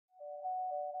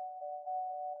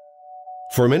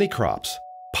For many crops,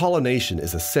 pollination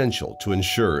is essential to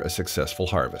ensure a successful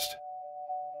harvest.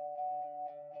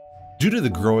 Due to the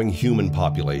growing human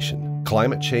population,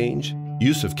 climate change,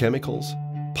 use of chemicals,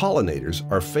 pollinators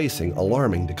are facing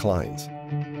alarming declines.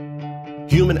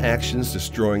 Human actions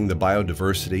destroying the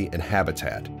biodiversity and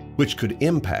habitat, which could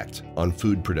impact on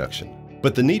food production.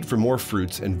 But the need for more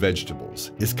fruits and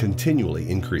vegetables is continually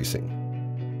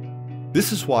increasing.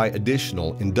 This is why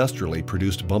additional industrially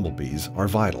produced bumblebees are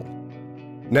vital.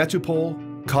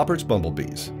 Natupol, Koppert's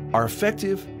bumblebees, are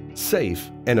effective, safe,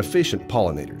 and efficient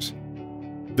pollinators.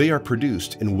 They are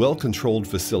produced in well-controlled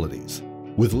facilities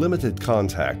with limited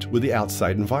contact with the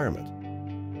outside environment.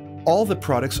 All the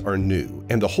products are new,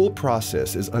 and the whole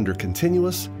process is under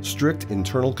continuous, strict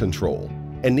internal control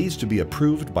and needs to be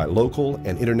approved by local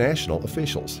and international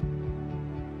officials.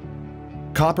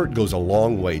 Koppert goes a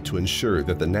long way to ensure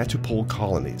that the Natupol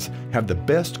colonies have the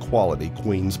best quality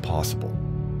queens possible.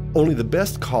 Only the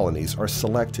best colonies are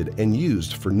selected and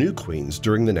used for new queens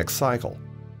during the next cycle.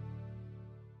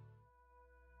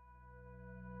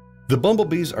 The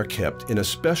bumblebees are kept in a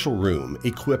special room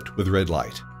equipped with red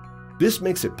light. This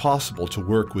makes it possible to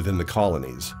work within the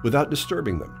colonies without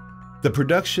disturbing them. The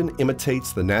production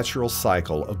imitates the natural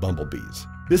cycle of bumblebees.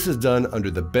 This is done under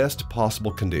the best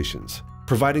possible conditions,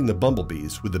 providing the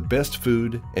bumblebees with the best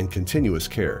food and continuous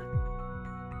care.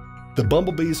 The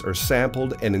bumblebees are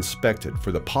sampled and inspected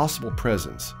for the possible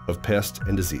presence of pests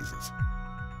and diseases.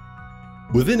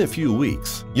 Within a few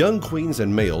weeks, young queens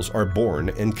and males are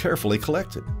born and carefully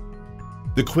collected.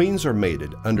 The queens are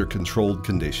mated under controlled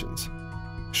conditions.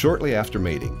 Shortly after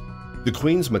mating, the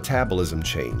queen's metabolism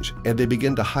change and they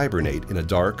begin to hibernate in a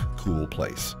dark, cool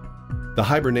place. The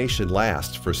hibernation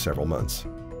lasts for several months.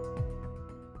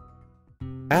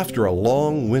 After a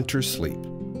long winter sleep,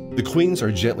 the queens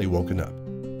are gently woken up,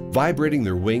 vibrating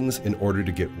their wings in order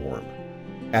to get warm.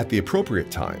 At the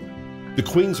appropriate time, the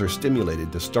queens are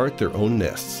stimulated to start their own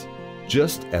nests,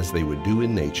 just as they would do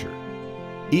in nature.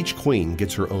 Each queen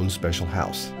gets her own special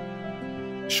house.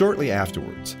 Shortly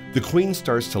afterwards, the queen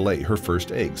starts to lay her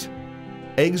first eggs.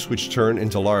 Eggs which turn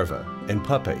into larvae and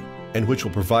pupae, and which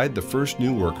will provide the first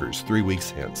new workers 3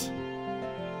 weeks hence.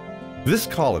 This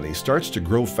colony starts to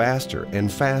grow faster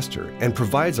and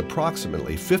provides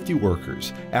approximately 50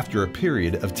 workers after a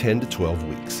period of 10 to 12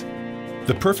 weeks.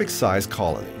 The perfect size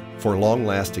colony for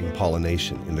long-lasting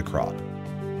pollination in the crop.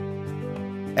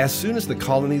 As soon as the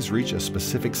colonies reach a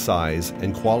specific size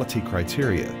and quality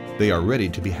criteria, they are ready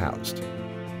to be housed.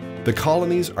 The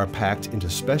colonies are packed into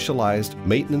specialized,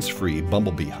 maintenance-free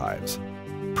bumblebee hives,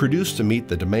 produced to meet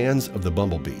the demands of the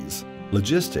bumblebees,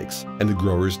 logistics, and the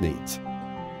growers' needs.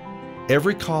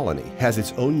 Every colony has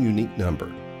its own unique number,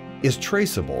 is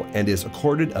traceable, and is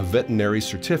accorded a veterinary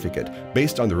certificate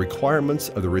based on the requirements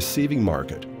of the receiving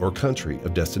market or country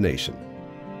of destination.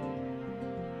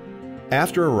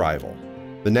 After arrival,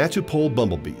 the Natupol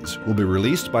bumblebees will be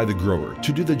released by the grower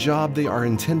to do the job they are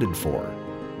intended for: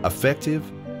 effective,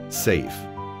 safe,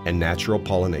 and natural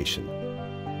pollination.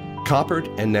 Koppert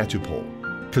and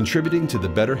Natupol, contributing to the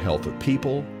better health of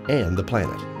people and the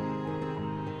planet.